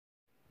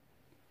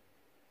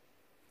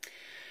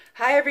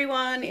Hi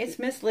everyone, it's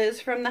Miss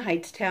Liz from the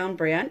Hightstown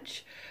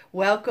branch.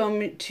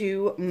 Welcome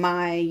to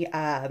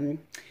my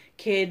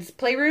kids'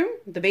 playroom,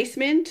 the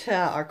basement,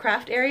 our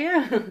craft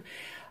area.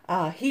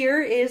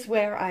 Here is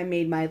where I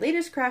made my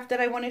latest craft that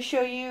I want to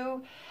show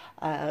you,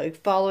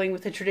 following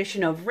with the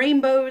tradition of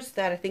rainbows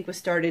that I think was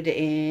started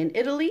in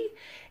Italy.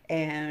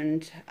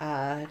 And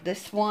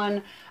this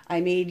one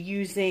I made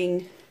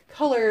using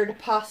colored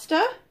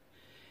pasta.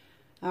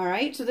 All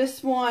right, so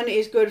this one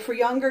is good for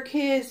younger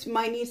kids,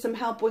 might need some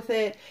help with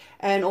it,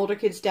 and older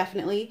kids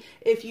definitely.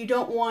 If you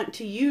don't want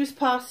to use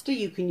pasta,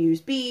 you can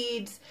use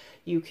beads,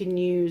 you can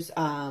use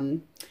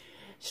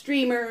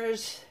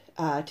streamers,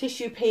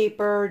 tissue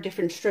paper,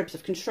 different strips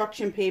of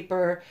construction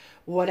paper,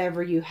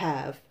 whatever you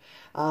have.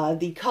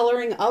 The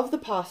coloring of the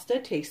pasta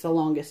takes the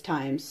longest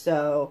time,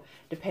 so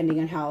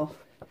depending on how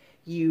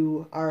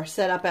you are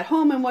set up at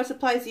home and what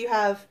supplies you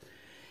have,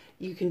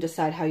 you can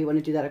decide how you want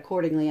to do that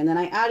accordingly. And then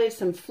I added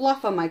some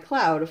fluff on my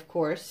cloud, of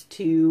course,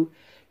 to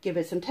give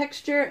it some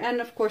texture and,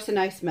 of course, a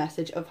nice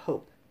message of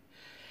hope.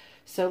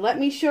 So let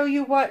me show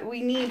you what we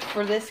need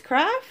for this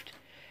craft,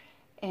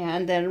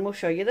 and then we'll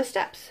show you the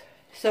steps.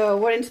 So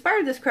what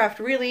inspired this craft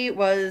really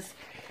was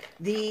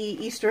the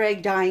Easter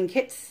egg dyeing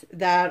kits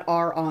that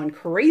are on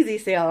crazy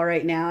sale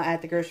right now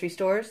at the grocery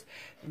stores.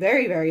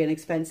 Very, very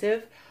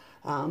inexpensive.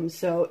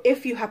 So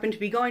if you happen to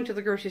be going to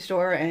the grocery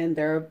store and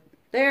they're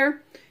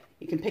there,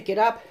 you can pick it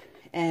up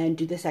and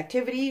do this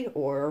activity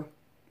or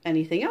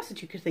anything else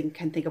that you can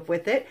think of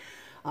with it.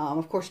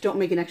 Of course, don't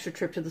make an extra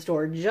trip to the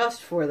store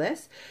just for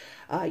this.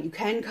 You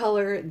can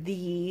color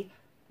the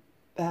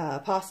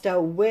pasta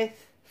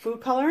with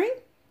food coloring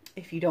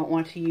if you don't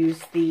want to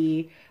use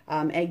the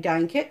egg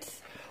dyeing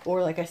kits.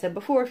 Or like I said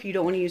before, if you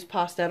don't want to use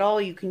pasta at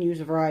all, you can use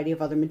a variety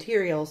of other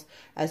materials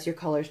as your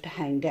colors to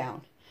hang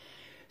down.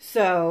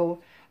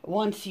 So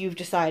once you've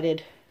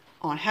decided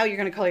on how you're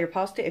going to color your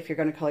pasta, if you're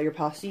going to color your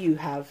pasta, you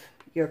have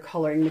your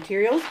coloring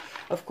materials.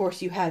 Of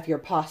course, you have your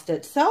pasta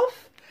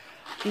itself.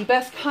 The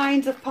best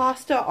kinds of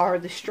pasta are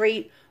the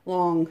straight,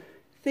 long,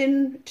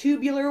 thin,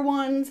 tubular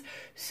ones.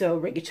 So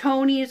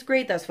rigatoni is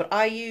great. That's what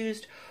I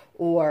used.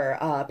 Or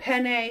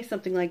penne,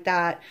 something like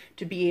that,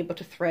 to be able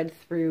to thread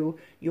through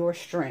your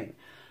string.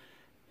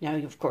 Now,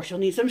 of course, you'll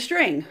need some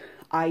string.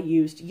 I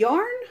used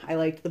yarn. I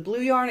liked the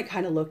blue yarn. It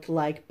kind of looked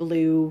like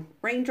blue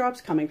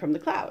raindrops coming from the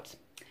clouds.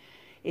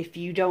 If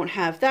you don't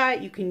have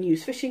that, you can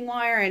use fishing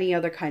wire, any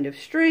other kind of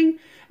string.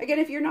 Again,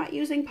 if you're not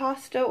using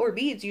pasta or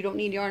beads, you don't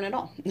need yarn at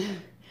all.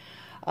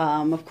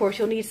 Of course,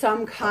 you'll need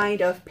some kind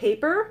of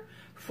paper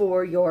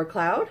for your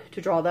cloud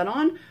to draw that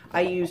on. I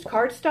used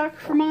cardstock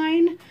for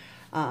mine.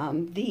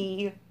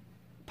 The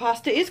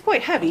pasta is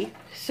quite heavy,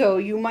 so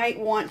you might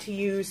want to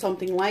use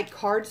something like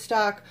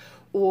cardstock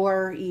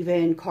or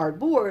even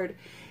cardboard,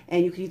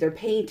 and you can either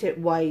paint it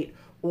white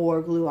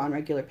or glue on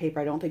regular paper.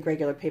 I don't think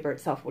regular paper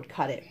itself would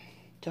cut it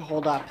to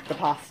hold up the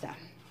pasta.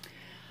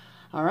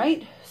 All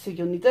right, so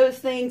you'll need those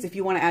things. If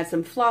you want to add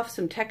some fluff,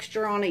 some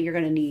texture on it, you're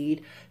going to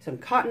need some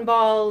cotton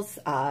balls,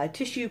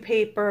 tissue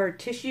paper,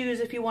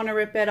 tissues if you want to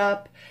rip it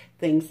up,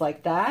 things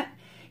like that.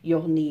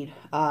 You'll need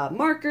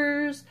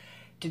markers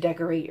to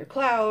decorate your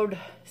cloud,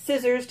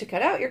 scissors to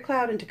cut out your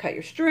cloud and to cut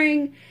your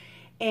string,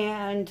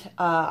 and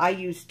I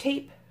used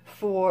tape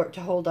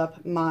to hold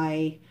up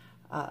my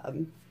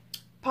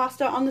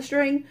pasta on the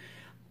string.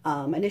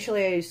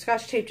 Initially I used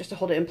Scotch tape just to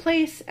hold it in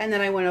place, and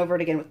then I went over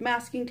it again with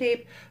masking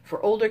tape.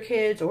 For older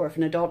kids, or if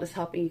an adult is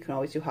helping, you can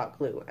always do hot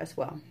glue as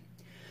well.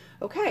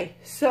 Okay,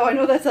 so I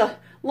know that's a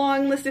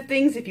long list of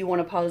things. If you want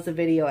to pause the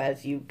video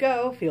as you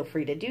go, feel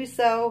free to do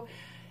so,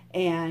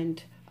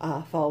 and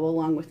follow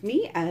along with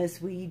me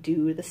as we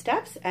do the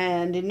steps,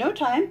 and in no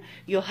time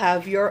you'll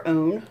have your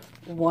own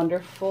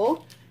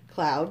wonderful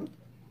cloud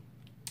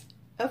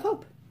of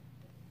hope.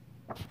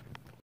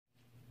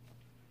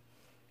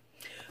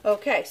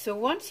 Okay, so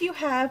once you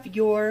have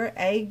your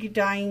egg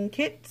dyeing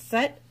kit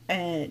set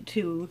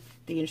to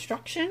the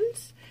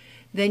instructions,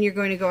 then you're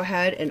going to go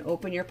ahead and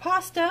open your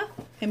pasta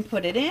and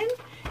put it in.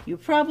 You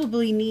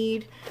probably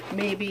need,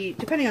 maybe,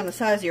 depending on the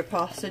size of your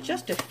pasta,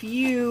 just a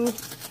few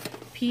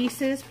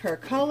pieces per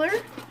color,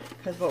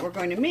 because what we're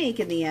going to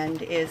make in the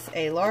end is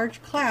a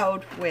large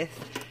cloud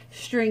with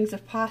strings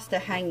of pasta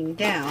hanging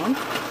down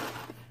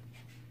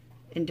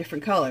in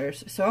different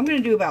colors. So I'm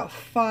going to do about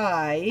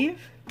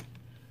 5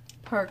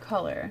 per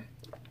color.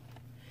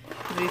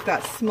 We've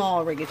got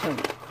small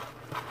rigatoni.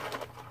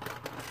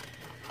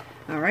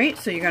 Alright,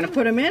 so you're going to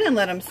put them in and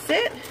let them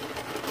sit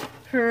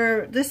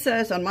for, this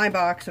says on my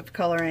box of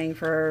coloring,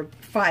 for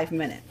 5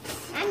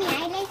 minutes. Mommy,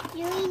 I like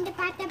doing the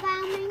pasta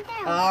by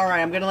myself.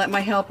 Alright, I'm going to let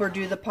my helper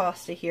do the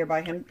pasta here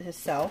by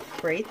himself.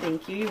 Great,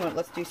 thank you.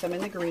 Let's do some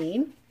in the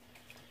green.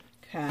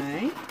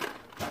 Okay.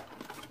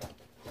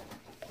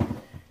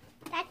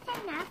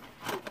 That's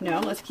enough. No,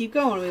 let's keep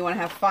going. We want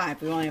to have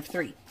 5. We only have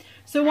 3.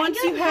 So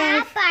once you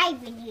have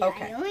 5 in here.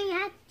 Okay. I only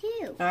have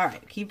 2. All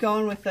right, keep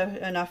going with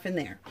enough in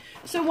there.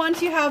 So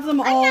once you have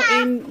them all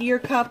in your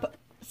cup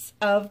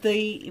of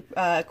the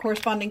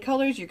corresponding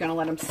colors, you're going to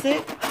let them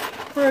sit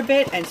for a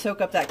bit and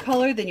soak up that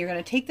color. Then you're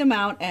going to take them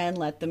out and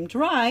let them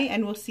dry,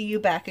 and we'll see you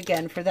back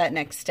again for that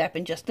next step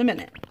in just a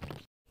minute.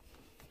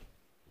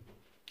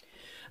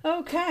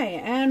 Okay,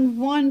 and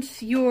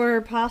once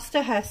your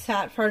pasta has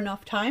sat for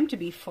enough time to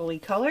be fully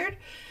colored,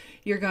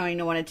 you're going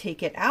to want to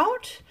take it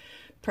out,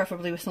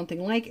 preferably with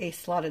something like a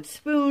slotted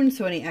spoon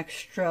so any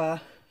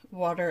extra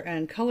water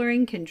and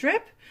coloring can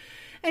drip.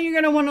 And you're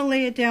going to want to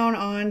lay it down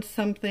on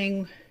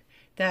something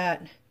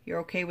that you're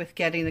okay with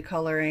getting the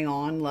coloring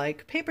on,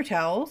 like paper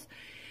towels.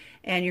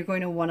 And you're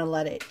going to want to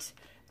let it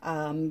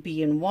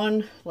be in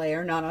one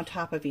layer, not on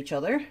top of each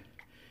other,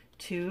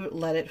 to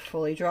let it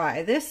fully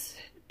dry. This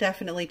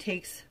definitely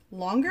takes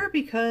longer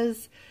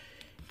because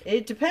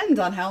it depends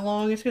on how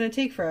long it's going to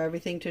take for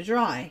everything to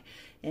dry.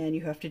 And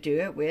you have to do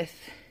it with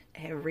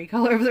every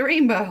color of the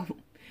rainbow.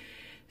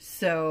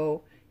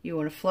 So you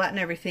want to flatten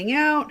everything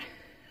out,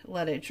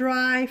 let it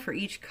dry for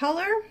each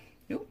color.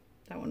 Oh,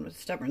 that one was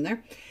stubborn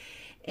there.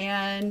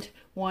 And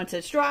once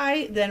it's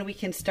dry, then we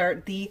can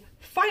start the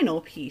final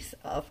piece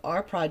of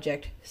our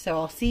project. So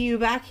I'll see you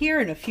back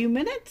here in a few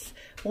minutes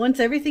once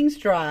everything's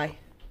dry.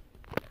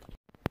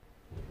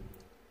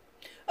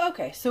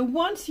 Okay, so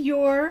once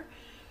your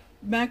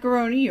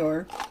macaroni,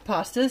 your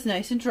pasta is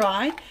nice and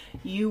dry,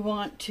 you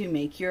want to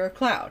make your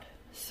cloud.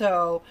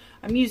 So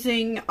I'm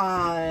using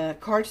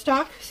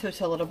cardstock, so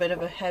it's a little bit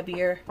of a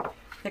heavier,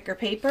 thicker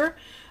paper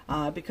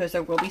because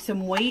there will be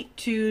some weight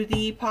to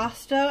the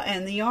pasta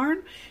and the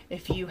yarn.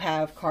 If you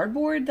have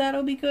cardboard,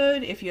 that'll be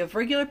good. If you have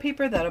regular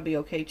paper, that'll be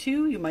okay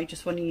too. You might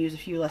just want to use a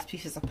few less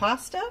pieces of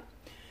pasta.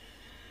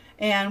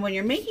 And when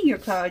you're making your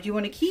cloud, you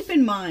want to keep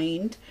in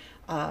mind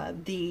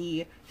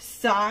the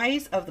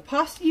size of the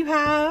pasta you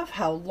have,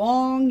 how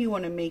long you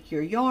want to make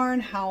your yarn,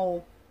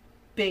 how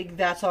big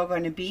that's all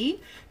going to be.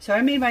 So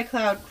I made my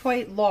cloud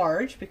quite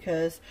large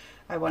because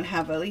I want to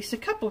have at least a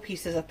couple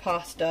pieces of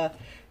pasta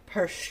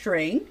per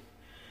string.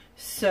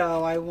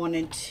 So I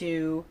wanted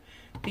to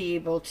be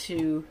able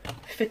to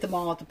fit them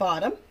all at the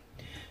bottom.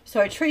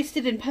 So I traced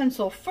it in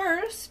pencil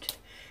first,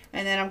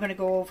 and then I'm going to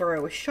go over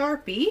it with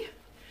Sharpie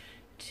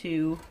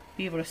to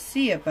be able to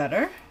see it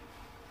better.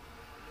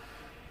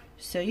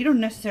 So you don't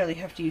necessarily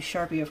have to use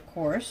Sharpie, of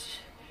course.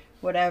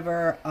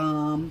 Whatever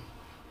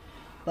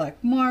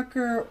black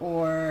marker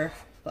or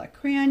black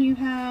crayon you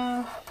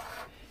have.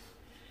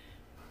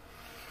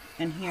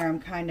 And here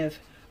I'm kind of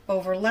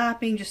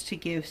overlapping just to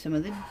give some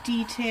of the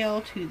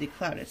detail to the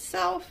cloud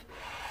itself.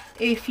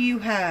 If you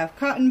have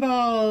cotton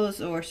balls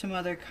or some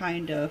other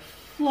kind of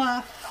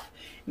fluff,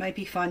 it might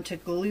be fun to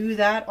glue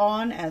that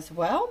on as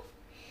well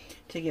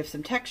to give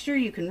some texture.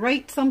 You can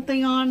write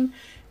something on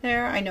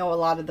there. I know a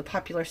lot of the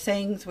popular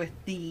sayings with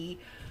the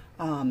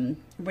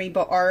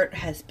rainbow art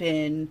has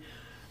been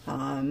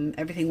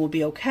everything will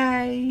be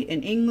okay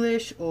in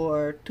English,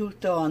 or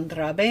tutto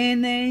andrà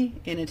bene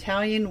in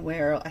Italian,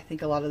 where I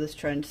think a lot of this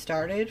trend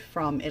started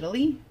from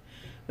Italy,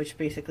 which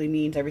basically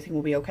means everything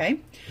will be okay,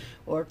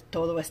 or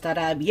todo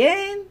estará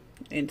bien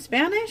in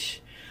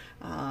Spanish.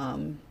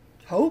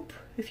 Hope,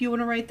 if you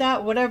want to write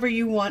that. Whatever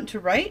you want to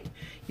write,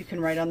 you can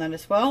write on that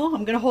as well.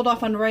 I'm going to hold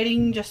off on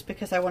writing just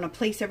because I want to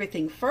place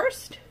everything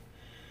first.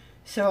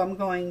 So I'm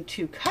going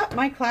to cut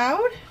my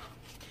cloud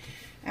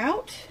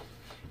out,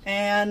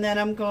 and then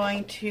I'm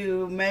going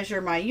to measure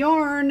my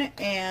yarn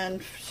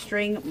and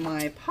string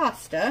my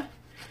pasta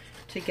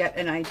to get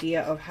an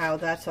idea of how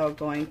that's all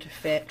going to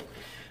fit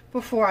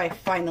before I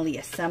finally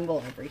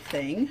assemble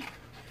everything.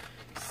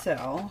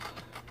 So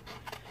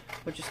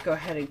we'll just go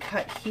ahead and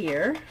cut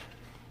here,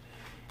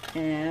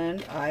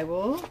 and I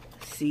will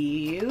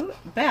see you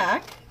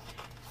back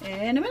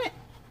in a minute.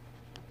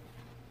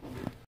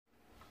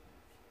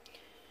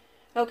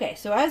 Okay,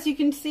 so as you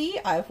can see,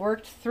 I've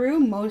worked through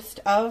most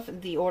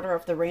of the order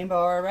of the rainbow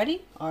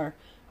already. Our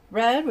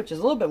red, which is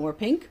a little bit more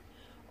pink,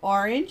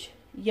 orange,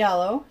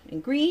 yellow,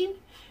 and green.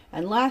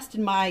 And last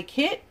in my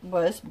kit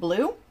was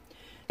blue.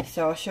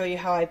 So I'll show you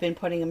how I've been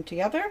putting them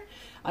together.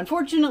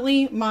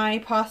 Unfortunately, my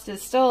pasta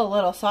is still a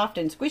little soft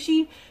and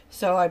squishy,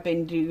 so I've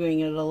been doing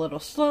it a little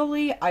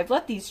slowly. I've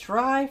let these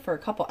dry for a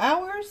couple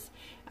hours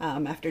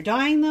after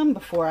dyeing them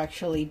before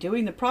actually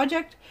doing the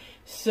project.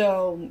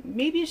 So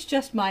maybe it's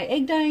just my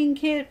egg dyeing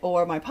kit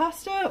or my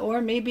pasta,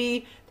 or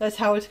maybe that's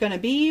how it's going to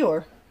be,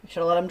 or I should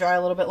have let them dry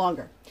a little bit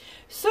longer.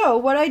 So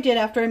what I did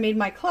after I made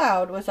my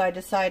cloud was I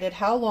decided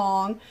how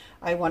long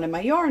I wanted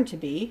my yarn to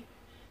be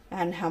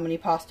and how many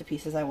pasta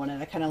pieces I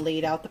wanted. I kind of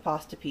laid out the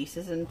pasta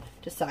pieces and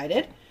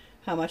decided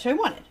how much I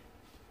wanted.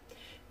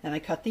 Then I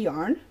cut the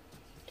yarn.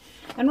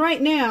 And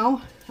right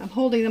now I'm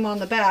holding them on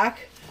the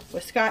back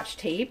with Scotch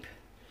tape,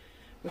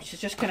 which is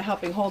just kind of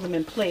helping hold them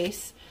in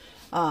place.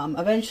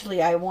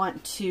 Eventually I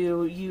want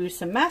to use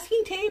some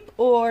masking tape,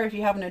 or if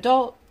you have an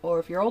adult, or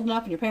if you're old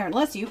enough and your parent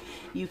lets you,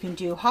 you can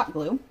do hot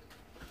glue.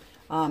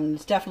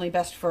 It's definitely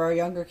best for our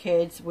younger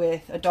kids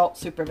with adult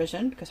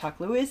supervision because hot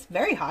glue is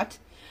very hot,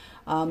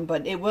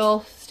 but it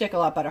will stick a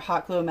lot better.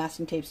 Hot glue and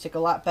masking tape stick a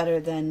lot better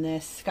than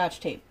this Scotch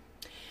tape.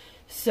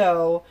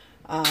 So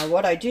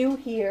what I do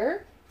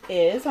here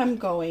is I'm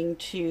going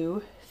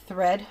to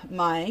thread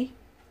my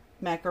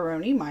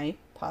macaroni, my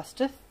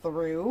pasta,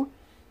 through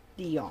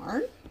the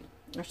yarn,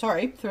 or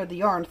sorry, thread the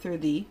yarn through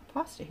the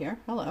pasta here.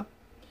 Hello.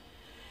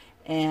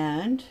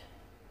 And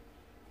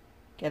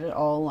get it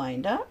all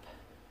lined up.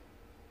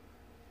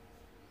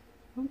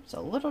 It's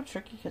a little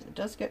tricky because it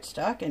does get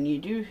stuck, and you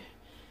do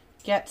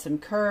get some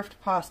curved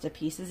pasta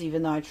pieces,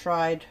 even though I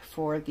tried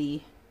for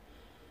the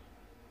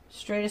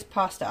straightest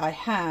pasta I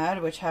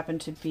had, which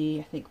happened to be,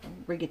 I think,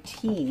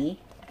 rigatini.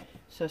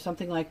 So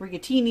something like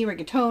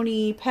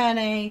rigatoni,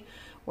 penne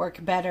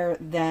work better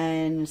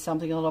than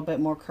something a little bit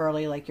more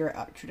curly like your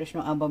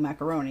traditional elbow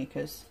macaroni,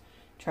 because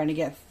trying to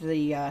get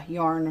the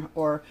yarn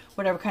or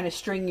whatever kind of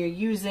string you're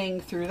using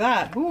through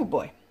that, oh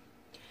boy.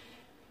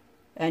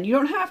 And you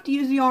don't have to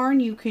use yarn.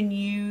 You can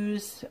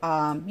use,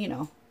 you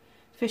know,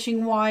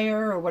 fishing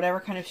wire or whatever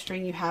kind of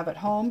string you have at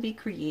home. Be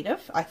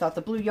creative. I thought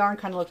the blue yarn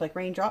kind of looked like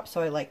raindrops,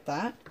 so I like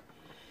that.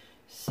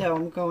 So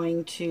I'm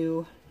going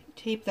to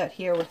tape that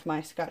here with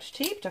my Scotch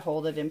tape to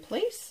hold it in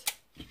place.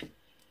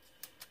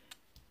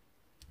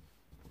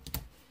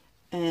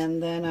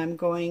 And then I'm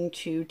going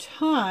to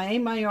tie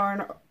my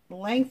yarn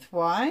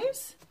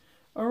lengthwise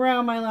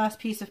around my last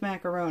piece of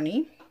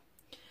macaroni.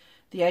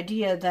 The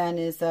idea then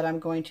is that I'm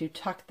going to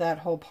tuck that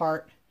whole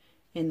part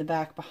in the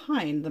back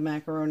behind the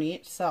macaroni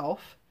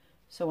itself.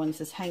 So when this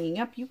is hanging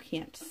up, you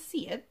can't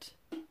see it,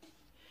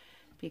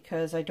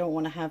 because I don't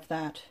want to have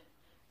that,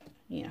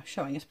 you know,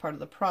 showing as part of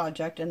the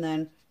project. And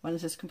then when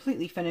this is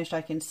completely finished,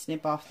 I can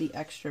snip off the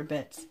extra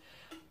bits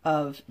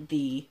of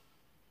the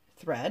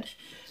thread.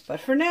 But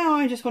for now,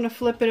 I just want to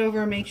flip it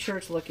over and make sure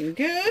it's looking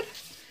good.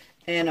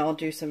 And I'll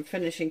do some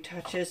finishing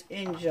touches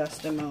in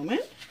just a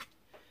moment.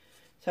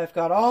 So I've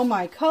got all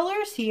my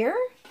colors here.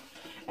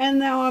 And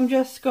now I'm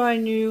just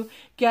going to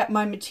get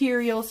my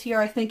materials here.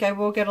 I think I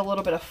will get a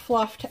little bit of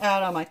fluff to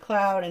add on my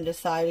cloud and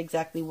decide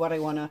exactly what I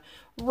want to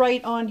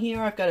write on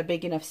here. I've got a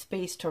big enough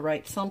space to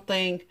write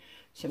something.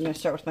 So I'm going to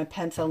start with my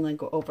pencil and then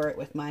go over it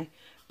with my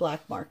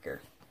black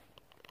marker.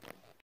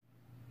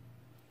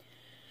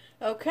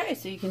 Okay,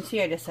 so you can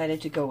see I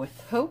decided to go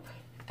with hope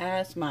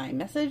as my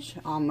message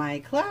on my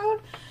cloud.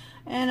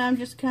 And I'm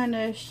just kind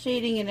of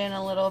shading it in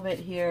a little bit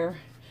here,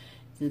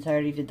 since I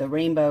already did the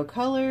rainbow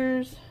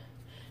colors.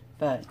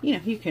 But, you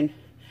know, you can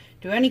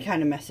do any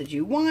kind of message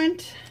you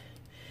want.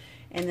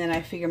 And then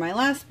I figure my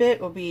last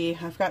bit will be,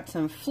 I've got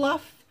some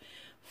fluff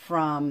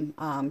from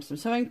some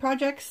sewing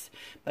projects.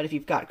 But if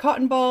you've got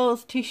cotton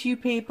balls, tissue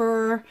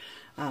paper,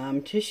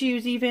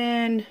 tissues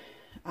even,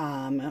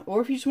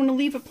 or if you just want to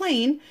leave it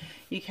plain,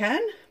 you can.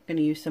 I'm going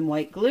to use some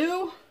white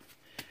glue.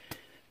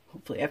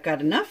 Hopefully I've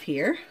got enough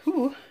here.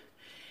 Ooh.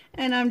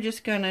 And I'm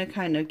just going to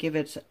kind of give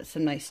it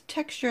some nice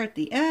texture at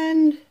the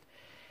end.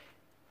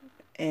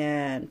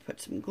 And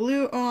put some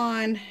glue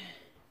on.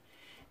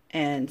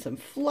 And some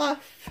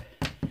fluff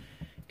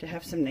to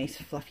have some nice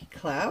fluffy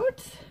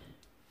clouds.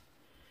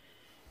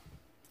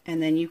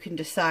 And then you can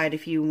decide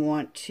if you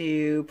want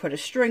to put a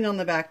string on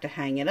the back to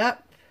hang it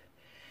up.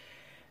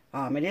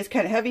 It is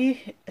kind of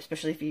heavy,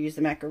 especially if you use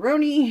the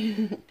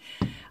macaroni.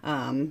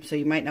 So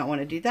you might not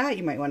want to do that.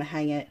 You might want to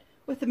hang it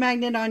with a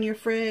magnet on your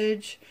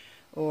fridge,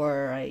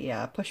 or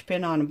a push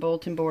pin on a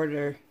bulletin board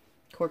or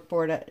cork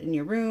board in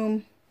your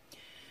room.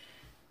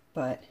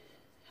 But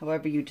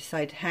however you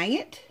decide to hang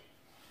it,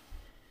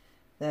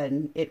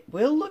 then it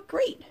will look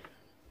great.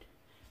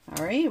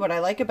 All right, what I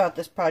like about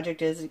this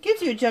project is it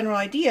gives you a general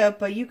idea,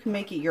 but you can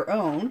make it your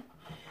own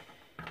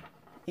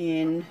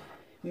in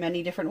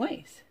many different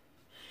ways.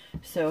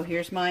 So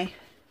here's my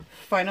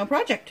final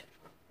project.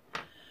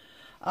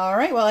 All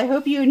right, well, I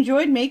hope you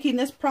enjoyed making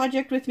this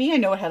project with me. I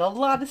know it had a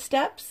lot of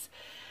steps,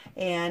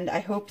 and I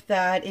hope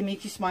that it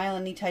makes you smile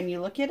anytime you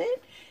look at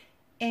it.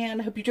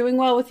 And I hope you're doing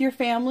well with your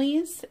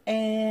families,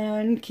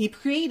 and keep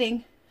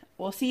creating.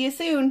 We'll see you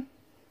soon.